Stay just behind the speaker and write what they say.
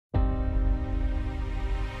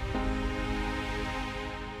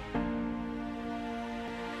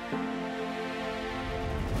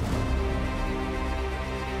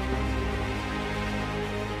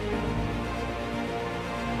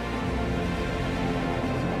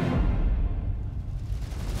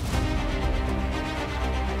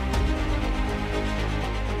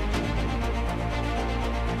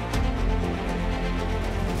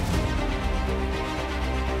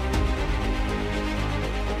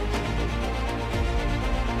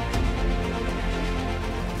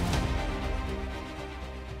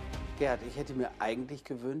Gerd, ich hätte mir eigentlich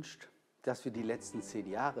gewünscht, dass wir die letzten 10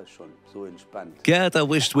 Jahre schon so entspannt. Gerd, I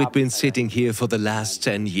wished we'd been sitting here for the last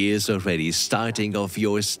 10 years already, starting off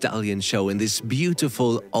your Stallion show in this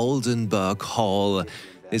beautiful Oldenburg Hall.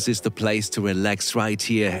 This is the place to relax right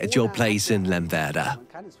here at your place in Lemwerder.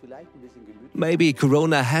 Maybe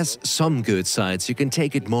Corona has some good sides. You can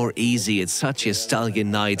take it more easy. It's such a Stallion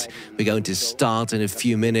night. We're going to start in a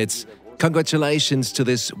few minutes. Congratulations to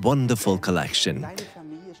this wonderful collection.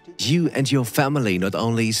 You and your family not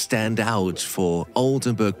only stand out for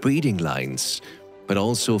Oldenburg breeding lines, but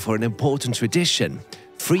also for an important tradition.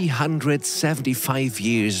 375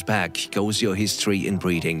 years back goes your history in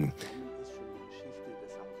breeding.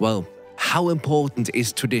 Well, how important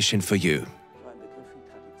is tradition for you?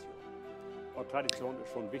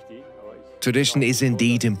 Tradition is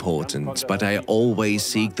indeed important, but I always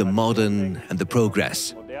seek the modern and the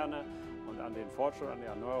progress.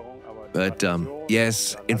 But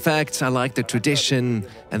yes, in fact, I like the tradition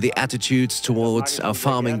and the attitudes towards our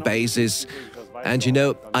farming bases. And you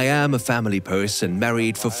know, I am a family person,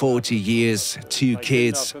 married for 40 years, 2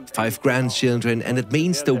 kids, 5 grandchildren, and it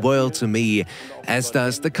means the world to me, as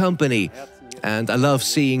does the company. And I love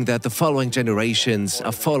seeing that the following generations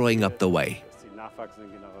are following up the way.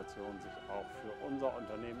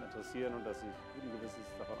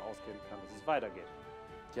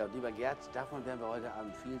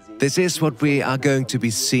 This is what we are going to be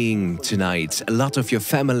seeing tonight. A lot of your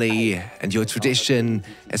family and your tradition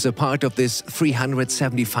as a part of this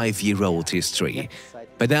 375-year-old history.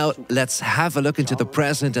 But now let's have a look into the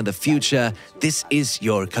present and the future. This is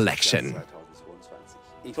your collection.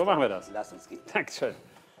 So machen wir das. Dankeschön.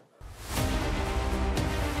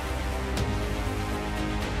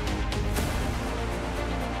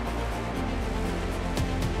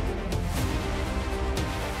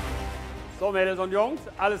 So, Mädels und Jungs,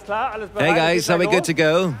 alles klar, alles bereit? Hey guys, are we good to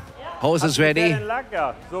go? Horses ready?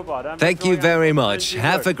 Thank you very much.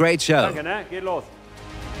 Have a great show. Danke, ne? Geht los.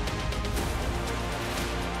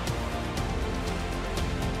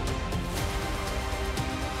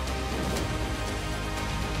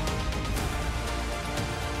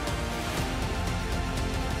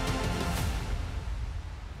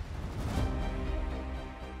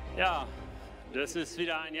 Ja, das ist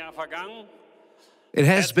wieder ein Jahr vergangen. It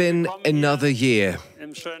has been another year.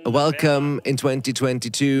 Welcome in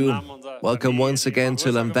 2022. Welcome once again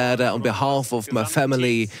to Lemwerder on behalf of my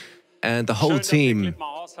family and the whole team.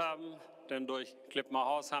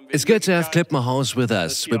 It's good to have Klippenhaus with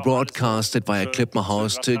us. We broadcasted via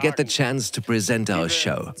Klippenhaus to get the chance to present our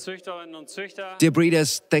show. Dear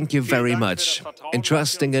breeders, thank you very much in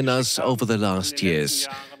trusting in us over the last years.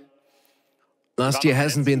 Last year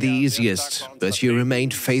hasn't been the easiest, but you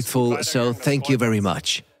remained faithful, so thank you very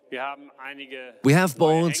much. We have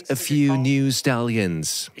bought a few new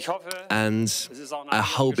stallions, and I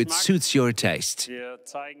hope it suits your taste.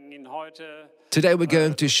 Today we're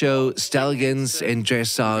going to show stallions in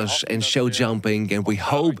dressage and show jumping, and we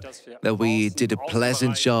hope that we did a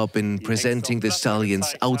pleasant job in presenting the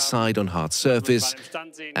stallions outside on hard surface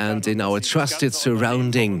and in our trusted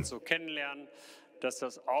surrounding.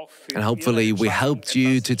 And hopefully we helped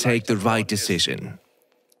you to take the right decision.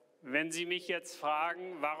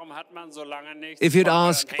 If you'd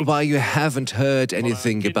ask why you haven't heard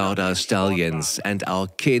anything about our stallions and our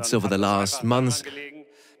kids over the last months,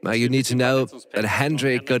 now you need to know that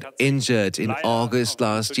Hendrik got injured in August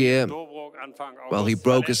last year. Well, he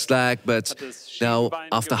broke his leg, but now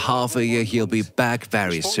after half a year he'll be back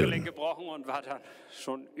very soon.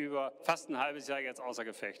 Schon über fast ein halbes Jahr jetzt außer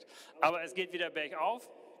Gefecht. Aber es geht wieder bergauf.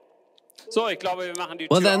 So, ich glaube, wir machen die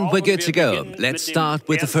Tür Well, then auf we're und good wir to go. beginnen Let's mit dem start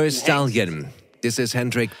with the first ersten stallion. This is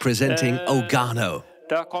Hendrik presenting Ogano.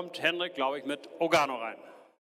 Da kommt Hendrik, glaube ich, mit Ogano rein.